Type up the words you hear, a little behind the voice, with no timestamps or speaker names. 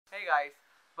Hey guys,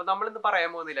 അപ്പോൾ നമ്മൾ ഇന്ന് പറയാൻ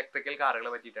പോകുന്നത് ഇലക്ട്രിക്കൽ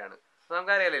കാറുകളെ പറ്റിയിട്ടാണ്.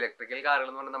 നമുക്കറിയാലോ ഇലക്ട്രിക്കൽ കാറുകൾ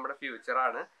എന്ന് പറഞ്ഞാൽ നമ്മുടെ ഫ്യൂച്ചർ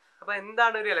ആണ്. അപ്പോൾ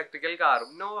എന്താണ് ഒരു ഇലക്ട്രിക്കൽ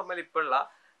കാറും നോർമൽ ഇപ്പോൾ ഉള്ള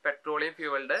പെട്രോളിയം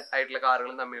ഫ്യൂവൽഡ് ആയിട്ടുള്ള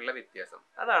കാറുകളും തമ്മിലുള്ള വ്യത്യാസം,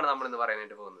 അതാണ് നമ്മൾ ഇന്ന്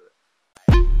പറയാനായിട്ട് പോകുന്നത്.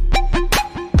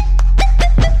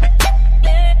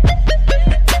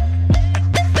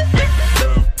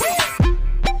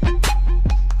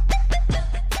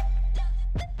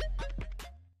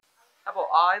 അപ്പോൾ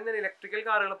ആദ്യം തന്നെ ഇലക്ട്രിക്കൽ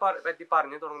കാറുകളെ പറ്റി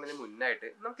പറഞ്ഞു തുടങ്ങുന്നതിന് മുന്നായിട്ട്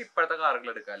നമുക്ക് ഇപ്പോഴത്തെ കാറുകൾ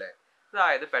എടുക്കാം അല്ലേ.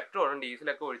 അതായത് പെട്രോളും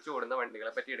ഡീസലൊക്കെ ഒഴിച്ചു ഓടുന്ന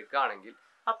വണ്ടികളെ പറ്റി എടുക്കുകയാണെങ്കിൽ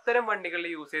അത്തരം വണ്ടികളിൽ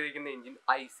യൂസ് ചെയ്തിരിക്കുന്ന എഞ്ചിൻ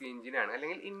IC എഞ്ചിനാണ്,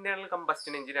 അല്ലെങ്കിൽ ഇന്റേണൽ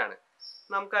കമ്പസ്റ്റൻ എഞ്ചിനാണ്.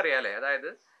 നമുക്കറിയാലേ, അതായത്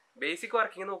ബേസിക്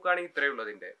വർക്കിംഗ് നോക്കുകയാണെങ്കിൽ ഇത്രയേ ഉള്ളൂ.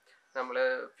 അതിൻ്റെ നമ്മൾ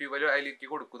ഫ്യൂവൽ അതിലേക്ക്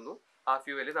കൊടുക്കുന്നു, ആ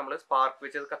ഫ്യൂവല് നമ്മൾ സ്പാർക്ക്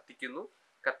വെച്ച് അത്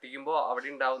കത്തിക്കുമ്പോൾ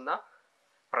അവിടെ ഉണ്ടാവുന്ന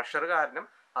പ്രഷർ കാരണം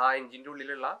ആ എഞ്ചിൻ്റെ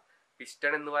ഉള്ളിലുള്ള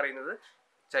പിസ്റ്റൺ എന്ന് പറയുന്നത്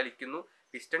ചലിക്കുന്നു.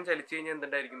 പിസ്റ്റൺ ചലിച്ചു കഴിഞ്ഞാൽ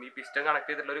എന്തുണ്ടായിരിക്കും, ഈ പിസ്റ്റൺ കണക്ട്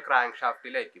ചെയ്തിട്ടുള്ള ഒരു ക്രാങ്ക്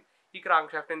ഷാഫ്റ്റിലായിരിക്കും. ഈ ക്രാങ്ക്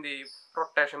ഷാഫ്റ്റ് എന്ത് ചെയ്യും,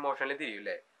 റൊട്ടേഷൻ മോഷനിൽ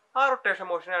തിരിയില്ലേ. ആ റൊട്ടേഷൻ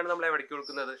മോഷനാണ് നമ്മൾ എവിടേക്ക്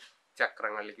കൊടുക്കുന്നത്,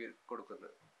 ചക്രങ്ങളിലേക്ക്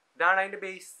കൊടുക്കുന്നത്. ഇതാണ് അതിൻ്റെ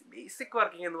ബേസിക്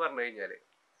വർക്കിംഗ് എന്ന് പറഞ്ഞു കഴിഞ്ഞാൽ.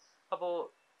 അപ്പോൾ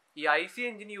ഈ IC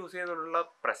എഞ്ചിൻ യൂസ് ചെയ്യുന്നതിനുള്ള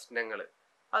പ്രശ്നങ്ങൾ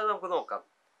അത് നമുക്ക് നോക്കാം.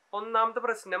 ഒന്നാമത്തെ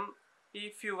പ്രശ്നം ഈ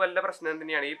ഫ്യൂവലിൻ്റെ പ്രശ്നം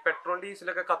തന്നെയാണ്. ഈ പെട്രോൾ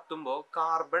ഡീസലൊക്കെ കത്തുമ്പോൾ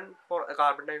കാർബൺ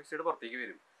ഡയോക്സൈഡ് പുറത്തേക്ക്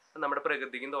വരും. അത് നമ്മുടെ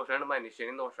പ്രകൃതിക്കും ദോഷമാണ്,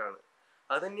 മനുഷ്യനും ദോഷമാണ്.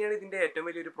 അത് തന്നെയാണ് ഇതിൻ്റെ ഏറ്റവും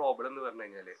വലിയൊരു പ്രോബ്ലം എന്ന് പറഞ്ഞു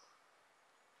കഴിഞ്ഞാൽ.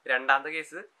 രണ്ടാമത്തെ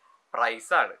കേസ്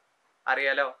പ്രൈസാണ്.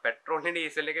 അറിയാലോ, പെട്രോളിൻ്റെ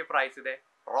ഡീസലിൻ്റെയൊക്കെ പ്രൈസ് ഇതേ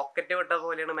റോക്കറ്റ് വിട്ട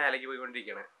പോലെയാണ് മേലേക്ക്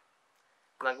പോയിക്കൊണ്ടിരിക്കുന്നത്.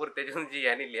 നമുക്ക് പ്രത്യേകിച്ചൊന്നും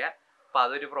ചെയ്യാനില്ല. അപ്പം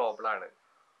അതൊരു പ്രോബ്ലമാണ്.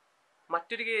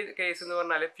 മറ്റൊരു കേസ് എന്ന്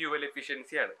പറഞ്ഞാൽ ഫ്യൂവൽ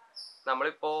എഫിഷ്യൻസിയാണ്.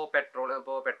 നമ്മളിപ്പോൾ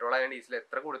പെട്രോൾ ആയാലും ഡീസൽ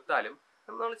എത്ര കൊടുത്താലും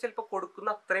നമ്മൾ ചിലപ്പോൾ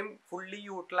കൊടുക്കുന്ന അത്രയും ഫുള്ളി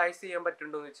യൂട്ടിലൈസ് ചെയ്യാൻ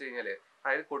പറ്റുന്നുണ്ടോ എന്ന് വെച്ച് കഴിഞ്ഞാൽ,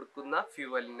 അതായത് കൊടുക്കുന്ന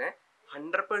ഫ്യൂവലിനെ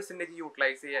 100%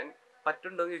 യൂട്ടിലൈസ് ചെയ്യാൻ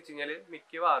പറ്റുന്നുണ്ടോ എന്ന് ചോദിച്ചു കഴിഞ്ഞാൽ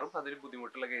മിക്കവാറും അതൊരു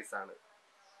ബുദ്ധിമുട്ടുള്ള കേസാണ്.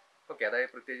 ഓക്കെ,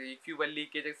 അതായത് പ്രത്യേകിച്ച് ഈ ഫ്യൂവൽ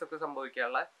ലീക്കേജസ് ഒക്കെ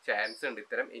സംഭവിക്കാനുള്ള ചാൻസ് ഉണ്ട്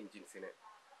ഇത്തരം എൻജിൻസിന്.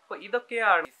 അപ്പോൾ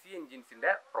ഇതൊക്കെയാണ് IC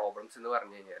എൻജിൻസിൻ്റെ പ്രോബ്ലംസ് എന്ന്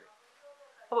പറഞ്ഞു കഴിഞ്ഞാൽ.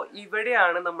 അപ്പോൾ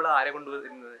ഇവിടെയാണ് നമ്മൾ ആരെ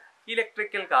കൊണ്ടുവരുന്നത്,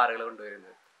 ഇലക്ട്രിക്കൽ കാറുകൾ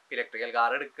കൊണ്ടുവരുന്നത്. ഇലക്ട്രിക്കൽ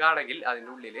കാർ എടുക്കുകയാണെങ്കിൽ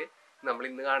അതിൻ്റെ ഉള്ളിൽ നമ്മൾ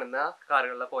ഇന്ന് കാണുന്ന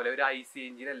കാറുകളെ പോലെ ഒരു IC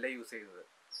എഞ്ചിനല്ല യൂസ് ചെയ്യുന്നത്.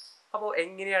 അപ്പോൾ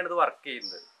എങ്ങനെയാണ് ഇത് വർക്ക്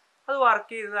ചെയ്യുന്നത്, അത്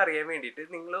വർക്ക് ചെയ്തത് അറിയാൻ വേണ്ടിയിട്ട്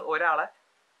നിങ്ങൾ ഒരാളെ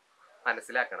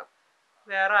മനസ്സിലാക്കണം.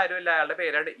 വേറെ ആരുമില്ല, അയാളുടെ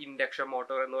പേരാണ് ഇൻഡക്ഷൻ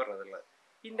മോട്ടോർ എന്ന് പറഞ്ഞതുള്ളത്.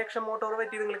 ഇൻഡക്ഷൻ മോട്ടോർ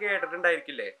പറ്റി നിങ്ങൾ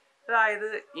കേട്ടിട്ടുണ്ടായിരിക്കില്ലേ. അതായത്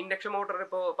ഇൻഡക്ഷൻ മോട്ടോർ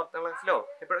ഇപ്പോൾ 10ാം ക്ലാസ്സിലോ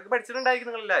എപ്പോഴൊക്കെ പഠിച്ചിട്ടുണ്ടായിരിക്കും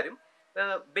നിങ്ങളെല്ലാവരും.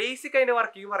 ബേസിക് അതിൻ്റെ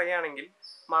വർക്കിംഗ് പറയുകയാണെങ്കിൽ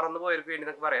മറന്നു പോയവർക്ക് വേണ്ടി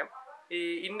നമുക്ക് പറയാം. ഈ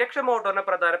ഇൻഡക്ഷൻ മോട്ടോറിന്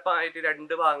പ്രധാനമായിട്ട്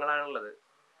 2 ഭാഗങ്ങളാണുള്ളത്,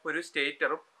 ഒരു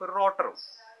സ്റ്റേറ്ററും ഒരു റോട്ടറും.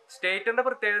 സ്റ്റേറ്ററിൻ്റെ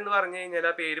പ്രത്യേകത എന്ന് പറഞ്ഞു കഴിഞ്ഞാൽ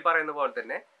ആ പേര് പറയുന്ന പോലെ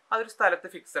തന്നെ അതൊരു സ്ഥലത്ത്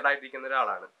ഫിക്സഡ് ആയിട്ടിരിക്കുന്ന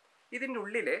ഒരാളാണ്. ഇതിൻ്റെ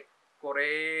ഉള്ളിൽ കുറേ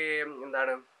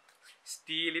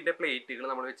സ്റ്റീലിൻ്റെ പ്ലേറ്റുകൾ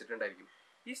നമ്മൾ വെച്ചിട്ടുണ്ടായിരിക്കും.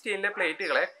 ഈ സ്റ്റീലിൻ്റെ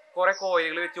പ്ലേറ്റുകളെ കുറേ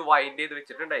കോയിലുകൾ വെച്ച് വൈൻഡ് ചെയ്ത്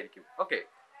വെച്ചിട്ടുണ്ടായിരിക്കും. ഓക്കെ,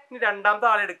 ഇനി രണ്ടാമത്തെ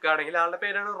ആൾ എടുക്കുകയാണെങ്കിൽ ആളുടെ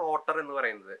പേരാണ് റോട്ടർ എന്ന്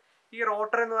പറയുന്നത്. ഈ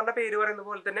റോട്ടർ എന്ന് പറഞ്ഞ പേര് പറയുന്ന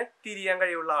പോലെ തന്നെ തിരിയാൻ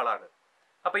കഴിവുള്ള ആളാണ്.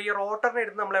 അപ്പോൾ ഈ റോട്ടറിനെ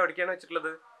എടുത്ത് നമ്മൾ എവിടേക്കാണ്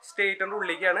വെച്ചിട്ടുള്ളത്, സ്റ്റേറ്ററിൻ്റെ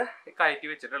ഉള്ളിലേക്കാണ് കയറ്റി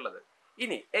വെച്ചിട്ടുള്ളത്.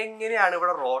 ഇനി എങ്ങനെയാണ്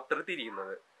ഇവിടെ റോട്ടർ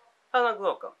തിരിയുന്നത് അത് നമുക്ക്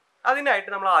നോക്കാം.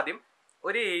 അതിനായിട്ട് നമ്മൾ ആദ്യം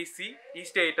ഒരു AC ഈ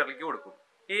സ്റ്റേറ്ററിലേക്ക് കൊടുക്കും.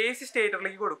 AC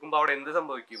സ്റ്റേറ്ററിലേക്ക് കൊടുക്കുമ്പോൾ അവിടെ എന്ത്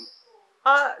സംഭവിക്കും,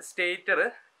 ആ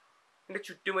സ്റ്റേറ്ററിൻ്റെ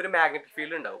ചുറ്റും ഒരു മാഗ്നറ്റിക്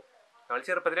ഫീൽഡ് ഉണ്ടാവും. നമ്മൾ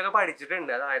ചെറുപ്പത്തിലൊക്കെ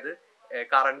പഠിച്ചിട്ടുണ്ട്. അതായത്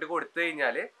കറണ്ട് കൊടുത്തു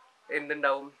കഴിഞ്ഞാൽ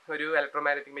എന്തുണ്ടാവും, ഒരു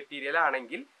ഇലക്ട്രോമാഗ്നറ്റിക് മെറ്റീരിയൽ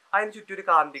ആണെങ്കിൽ അതിന് ചുറ്റും ഒരു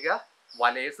കാന്തിക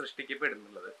വലയം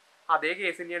സൃഷ്ടിക്കപ്പെടുന്നുള്ളത്. അതേ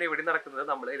കേസ് തന്നെയാണ് ഇവിടെ നടക്കുന്നത്.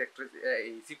 നമ്മൾ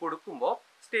AC കൊടുക്കുമ്പോൾ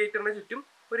സ്റ്റേറ്ററിന് ചുറ്റും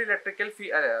ഒരു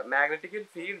മാഗ്നറ്റിക്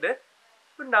ഫീൽഡ്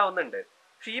ഉണ്ടാവുന്നുണ്ട്.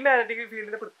 പക്ഷേ ഈ മാഗ്നറ്റിക്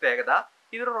ഫീൽഡിന്റെ പ്രത്യേകത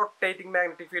ഇതൊരു റൊട്ടേറ്റിംഗ്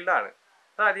മാഗ്നറ്റിക് ഫീൽഡാണ്.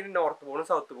 അതായത് ഇതിന് നോർത്ത് പോളും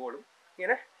സൗത്ത് പോളും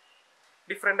ഇങ്ങനെ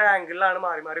ഡിഫറെൻ്റ് ആംഗിളിലാണ്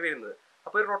മാറി മാറി വരുന്നത്.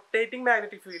 അപ്പോൾ ഒരു റൊട്ടേറ്റിംഗ്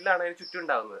മാഗ്നറ്റിക് ഫീൽഡാണ് അതിന് ചുറ്റും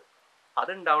ഉണ്ടാകുന്നത്.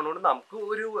 അത് ഉണ്ടാവുന്നതുകൊണ്ട് നമുക്ക്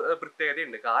ഒരു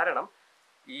പ്രത്യേകതയുണ്ട്. കാരണം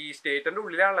ഈ സ്റ്റേറ്ററിൻ്റെ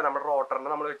ഉള്ളിലാണല്ലോ നമ്മുടെ റോട്ടറിനെ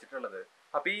നമ്മൾ വെച്ചിട്ടുള്ളത്.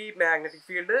 അപ്പോൾ ഈ മാഗ്നറ്റിക്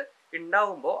ഫീൽഡ്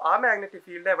ഉണ്ടാവുമ്പോൾ ആ മാഗ്നറ്റിക്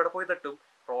ഫീൽഡ് എവിടെ പോയി തട്ടും,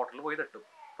 റോട്ടറിൽ പോയി തട്ടും.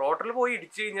 റോട്ടറിൽ പോയി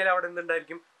ഇടിച്ചു കഴിഞ്ഞാൽ അവിടെ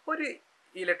എന്തുണ്ടായിരിക്കും, ഒരു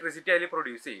ഇലക്ട്രിസിറ്റി അതിൽ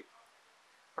പ്രൊഡ്യൂസ് ചെയ്യും.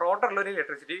 റോട്ടറിൽ ഒരു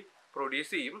ഇലക്ട്രിസിറ്റി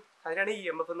പ്രൊഡ്യൂസ് ചെയ്യും. അതിനാണ്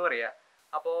EMF എന്ന് പറയുക.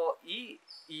 അപ്പോൾ ഈ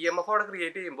EMF അവിടെ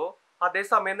ക്രിയേറ്റ് ചെയ്യുമ്പോൾ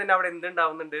അതേസമയം തന്നെ അവിടെ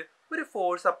എന്തുണ്ടാവുന്നുണ്ട്, ഒരു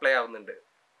ഫോഴ്സ് അപ്ലൈ ആവുന്നുണ്ട്.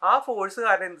 ആ ഫോഴ്സ്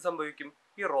കാരണം എന്ത് സംഭവിക്കും,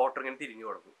 ഈ റോട്ടർ ഇങ്ങനെ തിരിഞ്ഞു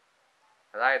കൊടുക്കും.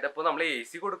 അതായത് ഇപ്പോൾ നമ്മൾ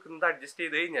AC കൊടുക്കുന്നത് അഡ്ജസ്റ്റ്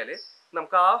ചെയ്ത് കഴിഞ്ഞാൽ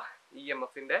നമുക്ക് ആ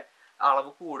EMFൻ്റെ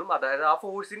അളവ് കൂടും, അതായത് ആ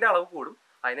ഫോഴ്സിൻ്റെ അളവ് കൂടും.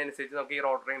 അതിനനുസരിച്ച് നമുക്ക് ഈ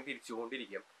റോട്ടർ ഇങ്ങനെ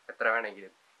തിരിച്ചുകൊണ്ടിരിക്കാം എത്ര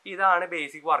വേണമെങ്കിലും. ഇതാണ്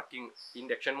ബേസിക് വർക്കിംഗ്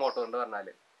ഇൻഡക്ഷൻ മോട്ടോർ എന്ന് പറഞ്ഞാൽ.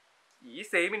 ഈ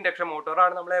സെയിം ഇൻഡക്ഷൻ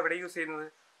മോട്ടോറാണ് നമ്മൾ എവിടെ യൂസ് ചെയ്യുന്നത്,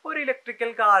 ഒരു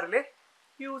ഇലക്ട്രിക്കൽ കാറിൽ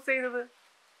യൂസ് ചെയ്യുന്നത്.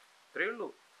 ഇത്രയേ ഉള്ളൂ.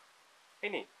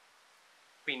 ഇനി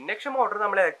ഇൻഡക്ഷൻ മോട്ടോർ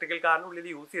നമ്മൾ ഇലക്ട്രിക്കൽ കാറിൻ്റെ ഉള്ളിൽ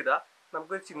യൂസ് ചെയ്താൽ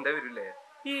നമുക്കൊരു ചിന്ത വരില്ലേ,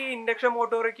 ഈ ഇൻഡക്ഷൻ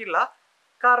മോട്ടോറേക്കുള്ള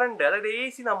കറണ്ട്, അതായത്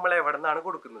AC നമ്മൾ എവിടെ നിന്നാണ്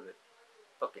കൊടുക്കുന്നത്.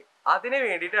 ഓക്കെ, അതിന്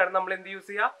വേണ്ടിയിട്ടാണ് നമ്മൾ എന്ത് യൂസ്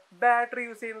ചെയ്യുക, ബാറ്ററി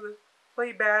യൂസ് ചെയ്യുന്നത്. അപ്പോൾ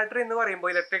ഈ ബാറ്ററി എന്ന് പറയുമ്പോൾ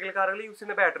ഇലക്ട്രിക്കൽ കാറുകൾ യൂസ്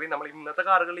ചെയ്യുന്ന ബാറ്ററി നമ്മൾ ഇന്നത്തെ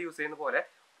കാറുകളിൽ യൂസ് ചെയ്യുന്ന പോലെ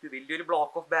വലിയൊരു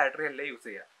ബ്ലോക്ക് ഓഫ് ബാറ്ററി അല്ല യൂസ്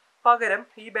ചെയ്യുക. പകരം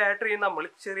ഈ ബാറ്ററി നമ്മൾ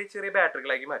ചെറിയ ചെറിയ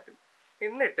ബാറ്ററികളാക്കി മാറ്റും.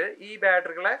 എന്നിട്ട് ഈ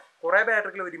ബാറ്ററികളെ കുറേ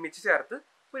ബാറ്ററികൾ ഒരുമിച്ച് ചേർത്ത്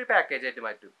ഒരു പാക്കേജ് ആയിട്ട്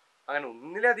മാറ്റും. അങ്ങനെ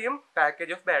ഒന്നിലധികം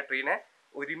പാക്കേജ് ഓഫ് ബാറ്ററീനെ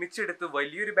ഒരുമിച്ചെടുത്ത്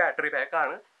വലിയൊരു ബാറ്ററി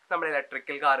പാക്കാണ് നമ്മൾ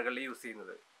ഇലക്ട്രിക്കൽ കാറുകളിൽ യൂസ്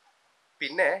ചെയ്യുന്നത്.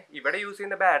 പിന്നെ ഇവിടെ യൂസ്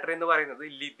ചെയ്യുന്ന ബാറ്ററി എന്ന് പറയുന്നത്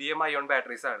ലിഥിയം അയോൺ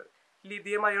ബാറ്ററീസ് ആണ്.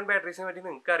 ലിഥിയം അയോൺ ബാറ്ററീസിനെ പറ്റി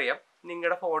നിങ്ങൾക്കറിയാം.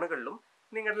 നിങ്ങളുടെ ഫോണുകളിലും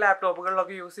നിങ്ങളുടെ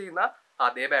ലാപ്ടോപ്പുകളിലൊക്കെ യൂസ് ചെയ്യുന്ന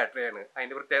അതേ ബാറ്ററിയാണ്.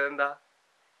 അതിന്റെ പ്രത്യേകത എന്താ?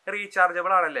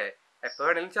 റീചാർജബിൾ ആണല്ലേ. എപ്പോൾ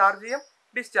വേണമെങ്കിലും ചാർജ് ചെയ്യാം,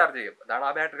 ഡിസ്ചാർജ് ചെയ്യും. അതാണ്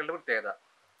ആ ബാറ്ററികളുടെ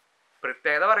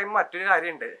പ്രത്യേകത പറയുമ്പോൾ മറ്റൊരു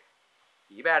കാര്യമുണ്ട്.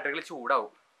 ഈ ബാറ്ററികൾ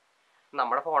ചൂടാവും.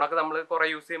 നമ്മുടെ ഫോണൊക്കെ നമ്മൾ കുറെ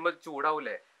യൂസ് ചെയ്യുമ്പോൾ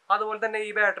ചൂടാവൂലേ, അതുപോലെ തന്നെ ഈ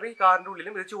ബാറ്ററി കാറിന്റെ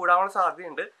ഉള്ളിലും ഇത് ചൂടാവാൻ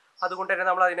സാധ്യതയുണ്ട്. അതുകൊണ്ട് തന്നെ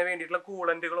നമ്മൾ അതിന് വേണ്ടിയിട്ടുള്ള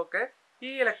കൂളന്റുകളൊക്കെ ഈ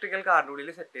ഇലക്ട്രിക്കൽ കാറിന്റെ ഉള്ളിൽ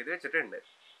സെറ്റ് ചെയ്ത് വെച്ചിട്ടുണ്ട്.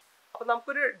 അപ്പൊ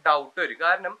നമുക്കൊരു ഡൗട്ട് വരും.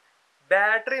 കാരണം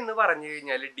ബാറ്ററി എന്ന് പറഞ്ഞു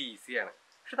കഴിഞ്ഞാൽ DC ആണ്,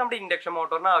 പക്ഷെ നമ്മുടെ ഇൻഡക്ഷൻ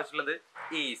മോട്ടോറിന് ആവശ്യമുള്ളത്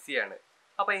AC ആണ്.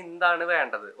 അപ്പൊ എന്താണ്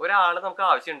വേണ്ടത്? ഒരാൾ നമുക്ക്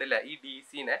ആവശ്യമുണ്ടല്ലേ ഈ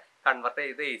DCനെ കൺവെർട്ട്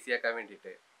ചെയ്ത് AC ആക്കാൻ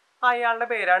വേണ്ടിയിട്ട്. അയാളുടെ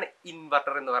പേരാണ്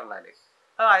ഇൻവെർട്ടർ എന്ന് പറഞ്ഞാല്.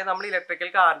 അതായത് നമ്മൾ ഇലക്ട്രിക്കൽ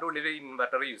കാറിന്റെ ഉള്ളിൽ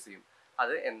ഇൻവെർട്ടർ യൂസ് ചെയ്യും.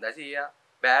 അത് എന്താ ചെയ്യുക?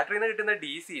 ബാറ്ററിന്ന് കിട്ടുന്ന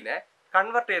DCനെ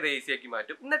കൺവെർട്ട് ചെയ്ത് AC ആക്കി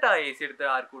മാറ്റും. എന്നിട്ട് ആ AC എടുത്ത്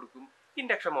ആർക്ക് കൊടുക്കും?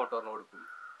 ഇൻഡക്ഷൻ മോട്ടോറിന് കൊടുക്കും.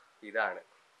 ഇതാണ്.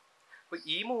 അപ്പൊ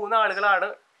ഈ മൂന്നാളുകളാണ്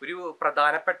ഒരു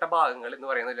പ്രധാനപ്പെട്ട ഭാഗങ്ങൾ എന്ന്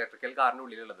പറയുന്നത് ഇലക്ട്രിക്കൽ കാറിന്റെ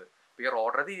ഉള്ളിലുള്ളത്. അപ്പൊ ഈ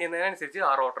റോട്ടർ തിരിയുന്നതിനനുസരിച്ച്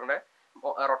ആ റോട്ടറിന്റെ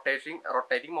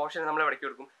റൊട്ടേറ്റിംഗ് മോഷൻ നമ്മൾ എവിടേക്ക്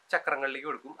കൊടുക്കും? ചക്രങ്ങളിലേക്ക്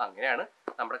കൊടുക്കും. അങ്ങനെയാണ്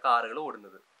നമ്മുടെ കാറുകൾ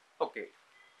ഓടുന്നത്. ഓക്കെ,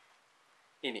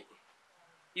 ഇനി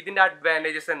ഇതിന്റെ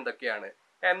അഡ്വാൻറ്റേജസ് എന്തൊക്കെയാണ്?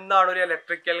 എന്താണ് ഒരു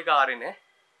ഇലക്ട്രിക്കൽ കാറിനെ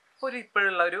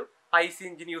ഇപ്പോഴുള്ള ഒരു IC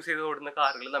എഞ്ചിൻ യൂസ് ചെയ്ത് ഓടുന്ന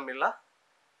കാറുകൾ തമ്മിലുള്ള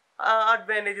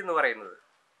അഡ്വാൻറ്റേജ് എന്ന് പറയുന്നത്?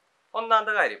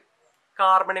 ഒന്നാമത്തെ കാര്യം,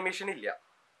 കാർബൺ എമിഷൻ ഇല്ല.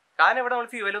 കാരണം ഇവിടെ നമ്മൾ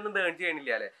ഫ്യൂവലൊന്നും ബേൺ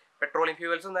ചെയ്യണില്ല അല്ലെ. പെട്രോളിയം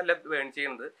ഫ്യൂവൽസ് ഒന്നും അല്ല ബേൺ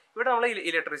ചെയ്യുന്നത്. ഇവിടെ നമ്മൾ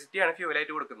ഇലക്ട്രിസിറ്റിയാണ്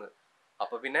ഫ്യൂവലായിട്ട് കൊടുക്കുന്നത്.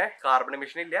 അപ്പൊ പിന്നെ കാർബൺ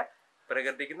എമിഷൻ ഇല്ല.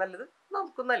 പ്രകൃതിക്ക് നല്ലത്,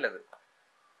 നമുക്കും നല്ലത്.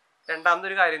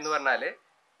 രണ്ടാമതൊരു കാര്യം എന്ന് പറഞ്ഞാല്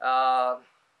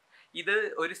ഇത്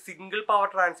ഒരു സിംഗിൾ പവർ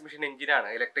ട്രാൻസ്മിഷൻ എഞ്ചിനാണ്.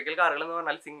 ഇലക്ട്രിക്കൽ കാറുകൾ എന്ന്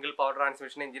പറഞ്ഞാൽ സിംഗിൾ പവർ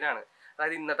ട്രാൻസ്മിഷൻ എഞ്ചിനാണ്.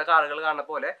 അതായത് ഇന്നത്തെ കാറുകൾ കാണുന്ന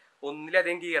പോലെ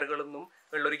ഒന്നിലധികം ഗിയറുകളൊന്നും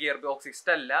ഉള്ളൊരു ഗിയർ ബോക്സ്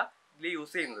സിസ്റ്റം അല്ല ഇതിൽ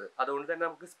യൂസ് ചെയ്യുന്നത്. അതുകൊണ്ട് തന്നെ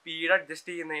നമുക്ക് സ്പീഡ്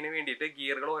അഡ്ജസ്റ്റ് ചെയ്യുന്നതിന് വേണ്ടിയിട്ട്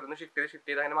ഗിയറുകൾ ഓരോന്ന് ഷിഫ്റ്റ്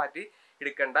ചെയ്ത് അങ്ങനെ മാറ്റി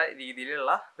എടുക്കേണ്ട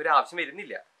രീതിയിലുള്ള ഒരു ആവശ്യം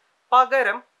വരുന്നില്ല.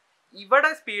 പകരം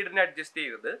ഇവിടെ സ്പീഡിനെ അഡ്ജസ്റ്റ്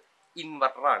ചെയ്തത്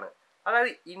ഇൻവെർട്ടറാണ്.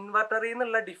 അതായത് ഇൻവെർട്ടറിൽ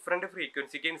നിന്നുള്ള ഡിഫറെന്റ്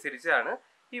ഫ്രീക്വൻസിക്ക് അനുസരിച്ചാണ്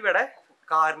ഇവിടെ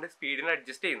കാറിന്റെ സ്പീഡിനെ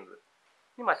അഡ്ജസ്റ്റ് ചെയ്യുന്നത്.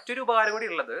 ഇനി മറ്റൊരു ഉപകാരം കൂടി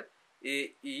ഉള്ളത്,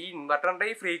 ഈ ഇൻവെർട്ടറിന്റെ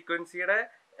ഈ ഫ്രീക്വൻസിയുടെ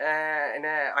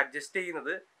അഡ്ജസ്റ്റ്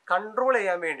ചെയ്യുന്നത് കൺട്രോൾ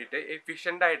ചെയ്യാൻ വേണ്ടിയിട്ട്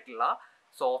എഫിഷ്യൻ്റ് ആയിട്ടുള്ള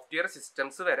സോഫ്റ്റ്വെയർ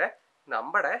സിസ്റ്റംസ് വരെ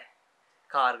നമ്മുടെ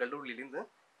കാറുകളുടെ ഉള്ളിൽ നിന്ന്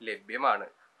ലഭ്യമാണ്.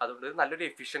 അതുകൊണ്ട് നല്ലൊരു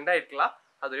എഫിഷ്യൻ്റ് ആയിട്ടുള്ള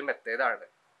അതൊരു മെത്തേഡാണ്.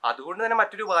 അതുകൊണ്ട് തന്നെ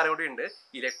മറ്റൊരു ഉപകാരം കൂടി ഉണ്ട്.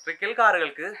 ഇലക്ട്രിക്കൽ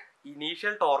കാറുകൾക്ക്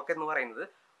ഇനീഷ്യൽ ടോർക്ക് എന്ന് പറയുന്നത്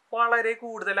വളരെ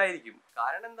കൂടുതലായിരിക്കും.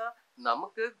 കാരണം എന്താ?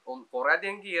 നമുക്ക് കുറെ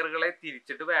അധികം ഗിയറുകളെ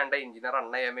തിരിച്ചിട്ട് വേണ്ട എഞ്ചിനെ റൺ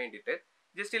ചെയ്യാൻ വേണ്ടിയിട്ട്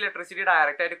ജസ്റ്റ് ഇലക്ട്രിസിറ്റി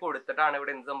ഡയറക്റ്റ് ആയിട്ട് കൊടുത്തിട്ടാണ്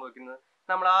ഇവിടെ എന്ത് സംഭവിക്കുന്നത്?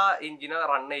 നമ്മൾ ആ എഞ്ചിനെ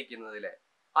റൺ ചെയ്യിക്കുന്നത് അല്ലേ.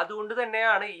 അതുകൊണ്ട്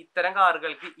തന്നെയാണ് ഇത്തരം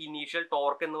കാറുകൾക്ക് ഇനീഷ്യൽ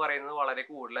ടോർക്ക് എന്ന് പറയുന്നത് വളരെ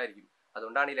കൂടുതലായിരിക്കും.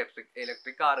 അതുകൊണ്ടാണ്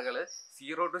ഇലക്ട്രിക് കാറുകൾ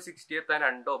 0 to 60 എത്താൻ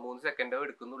 2-3 സെക്കൻഡോ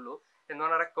എടുക്കുന്നുള്ളൂ എന്ന്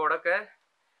പറഞ്ഞ റെക്കോർഡൊക്കെ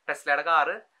ടെസ്ലയുടെ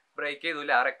കാറ് ബ്രേക്ക്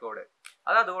ചെയ്തില്ല ആ റെക്കോർഡ്.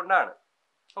 അതുകൊണ്ടാണ്.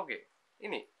 ഓക്കെ,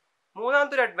 ഇനി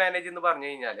മൂന്നാമത്തെ ഒരു അഡ്വാൻറ്റേജ് എന്ന് പറഞ്ഞു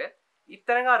കഴിഞ്ഞാല്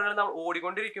ഇത്തരം കാറുകൾ നമ്മൾ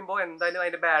ഓടിക്കൊണ്ടിരിക്കുമ്പോൾ എന്തായാലും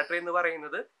അതിന്റെ ബാറ്ററി എന്ന്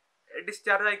പറയുന്നത്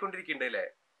ഡിസ്ചാർജ് ആയിക്കൊണ്ടിരിക്കുന്നുണ്ട് അല്ലേ.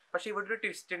 പക്ഷെ ഇവിടെ ഒരു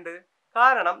ട്വിസ്റ്റ് ഉണ്ട്.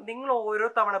 കാരണം നിങ്ങൾ ഓരോ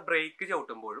തവണ ബ്രേക്ക്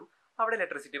ചവിട്ടുമ്പോഴും അവിടെ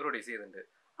ഇലക്ട്രിസിറ്റി പ്രൊഡ്യൂസ് ചെയ്യുന്നുണ്ട്.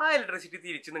 ആ ഇലക്ട്രിസിറ്റി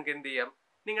തിരിച്ച് നിങ്ങൾക്ക് എന്ത് ചെയ്യാം?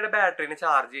 നിങ്ങളുടെ ബാറ്ററിനെ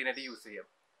ചാർജ് ചെയ്യാനായിട്ട് യൂസ് ചെയ്യാം.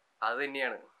 അത്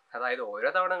തന്നെയാണ്. അതായത് ഓരോ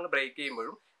തവണ നിങ്ങൾ ബ്രേക്ക്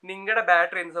ചെയ്യുമ്പോഴും നിങ്ങളുടെ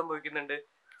ബാറ്ററി എന്ത് സംഭവിക്കുന്നുണ്ട്?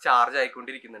 ചാർജ്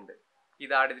ആയിക്കൊണ്ടിരിക്കുന്നുണ്ട്.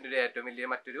 ഇതാണ് ഇതിൻ്റെ ഒരു ഏറ്റവും വലിയ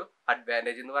മറ്റൊരു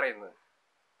അഡ്വാൻറ്റേജ് എന്ന് പറയുന്നത്.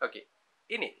 ഓക്കെ,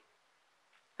 ഇനി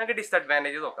നമുക്ക്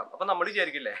ഡിസ്അഡ്വാൻറ്റേജ് നോക്കാം. അപ്പൊ നമ്മൾ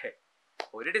വിചാരിക്കില്ലേ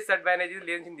ഒരു ഡിസ്അഡ്വാൻറ്റേജ്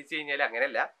ഇല്ലെന്ന് ചിന്തിച്ചു കഴിഞ്ഞാൽ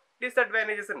അങ്ങനെയല്ല,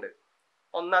 ഡിസ്അഡ്വാൻറ്റേജസ് ഉണ്ട്.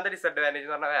 ഒന്നാമത്തെ ഡിസ്അഡ്വാൻറ്റേജ്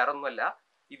എന്ന് പറഞ്ഞാൽ വേറെ ഒന്നുമല്ല,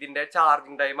 ഇതിന്റെ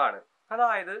ചാർജിങ് ടൈമാണ്.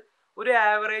 അതായത് ഒരു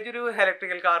ആവറേജ് ഒരു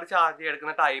ഇലക്ട്രിക്കൽ കാർ ചാർജ്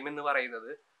എടുക്കുന്ന ടൈം എന്ന്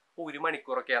പറയുന്നത് 1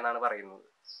 മണിക്കൂറൊക്കെയാണെന്നാണ് പറയുന്നത്.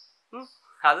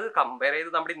 അത് കമ്പയർ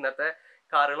ചെയ്ത് നമ്മുടെ ഇന്നത്തെ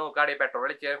കാറുകൾ നോക്കുകയാണെങ്കിൽ പെട്രോൾ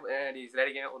അടിക്കാൻ ഡീസൽ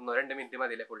അടിക്കാൻ 1-2 മിനിറ്റ്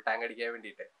മതിയില്ലേ ഫുൾ ടാങ്ക് അടിക്കാൻ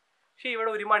വേണ്ടിയിട്ട്. പക്ഷെ ഇവിടെ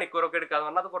 1 മണിക്കൂറൊക്കെ എടുക്കാന്ന്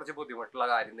പറഞ്ഞാൽ അത് കുറച്ച് ബുദ്ധിമുട്ടുള്ള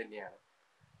കാര്യം തന്നെയാണ്.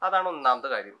 അതാണ് ഒന്നാമത്തെ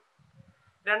കാര്യം.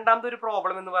 രണ്ടാമത്തെ ഒരു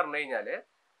പ്രോബ്ലം എന്ന് പറഞ്ഞു കഴിഞ്ഞാല്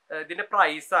ഇതിന്റെ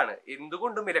പ്രൈസ് ആണ്.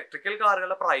 എന്തുകൊണ്ടും ഇലക്ട്രിക്കൽ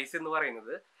കാറുകളുടെ പ്രൈസ് എന്ന്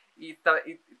പറയുന്നത്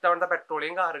ഇത്തവണത്തെ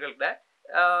പെട്രോളിയം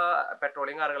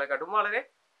കാറുകളെക്കാട്ടും വളരെ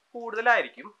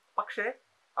കൂടുതലായിരിക്കും. പക്ഷെ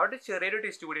അവിടെ ചെറിയൊരു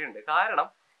ട്വിസ്റ്റ് കൂടി ഉണ്ട്. കാരണം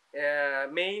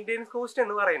മെയിൻ്റെനൻസ് കോസ്റ്റ്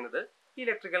എന്ന് പറയുന്നത്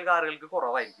ഇലക്ട്രിക്കൽ കാറുകൾക്ക്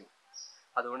കുറവായിരിക്കും.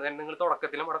 അതുകൊണ്ട് തന്നെ നിങ്ങൾ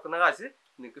തുടക്കത്തിൽ മുടക്കുന്ന കാശ്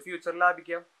നിങ്ങൾക്ക് ഫ്യൂച്ചറിൽ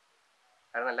ലാഭിക്കാം.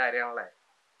 അത് നല്ല കാര്യമാണല്ലേ.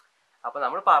 അപ്പൊ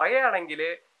നമ്മൾ പറയുകയാണെങ്കിൽ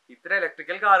ഇത്ര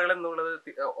ഇലക്ട്രിക്കൽ കാറുകൾ എന്നുള്ളത്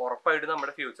ഉറപ്പായിട്ട്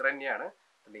നമ്മുടെ ഫ്യൂച്ചർ തന്നെയാണ്.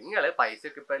 നിങ്ങൾ പൈസ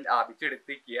ഒക്കെ ഇപ്പൊ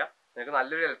ലാഭിച്ചെടുത്തിരിക്കുക. നിങ്ങൾക്ക്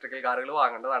നല്ലൊരു ഇലക്ട്രിക്കൽ കാറുകൾ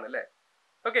വാങ്ങേണ്ടതാണ് അല്ലേ.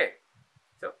 ഓക്കെ,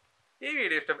 സോ ഈ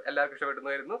വീഡിയോ എല്ലാവർക്കും ഇഷ്ടപ്പെട്ടു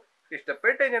വരുന്നു.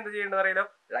 ഇഷ്ടപ്പെട്ട് കഴിഞ്ഞാൽ എന്ത് ചെയ്യേണ്ടത് അറിയാലോ,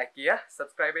 ലൈക്ക് ചെയ്യുക,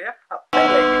 സബ്സ്ക്രൈബ് ചെയ്യുക.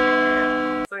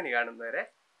 സോ ഇനി കാണുന്നവരെ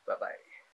ബൈ.